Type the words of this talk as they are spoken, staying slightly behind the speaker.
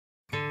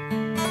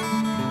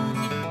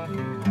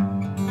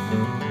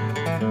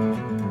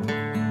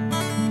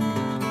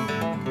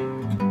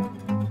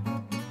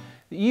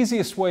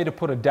easiest way to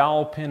put a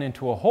dowel pin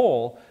into a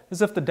hole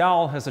is if the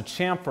dowel has a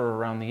chamfer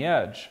around the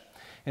edge.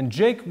 And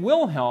Jake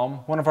Wilhelm,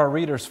 one of our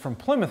readers from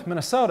Plymouth,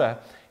 Minnesota,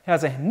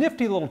 has a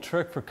nifty little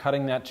trick for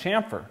cutting that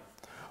chamfer.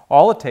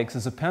 All it takes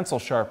is a pencil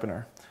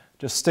sharpener.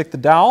 Just stick the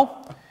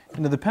dowel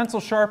into the pencil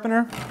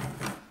sharpener,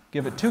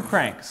 give it 2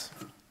 cranks,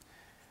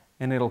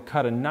 and it'll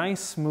cut a nice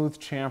smooth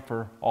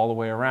chamfer all the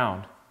way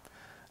around.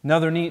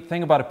 Another neat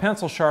thing about a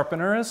pencil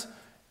sharpener is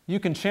you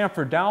can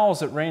chamfer dowels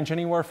that range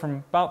anywhere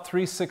from about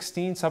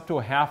 3/16 up to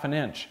a ½ an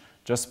inch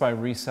just by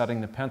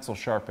resetting the pencil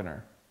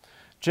sharpener.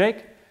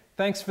 Jake,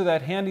 thanks for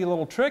that handy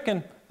little trick,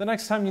 and the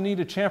next time you need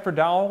to chamfer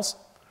dowels,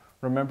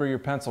 remember your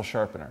pencil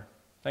sharpener.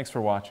 Thanks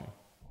for watching.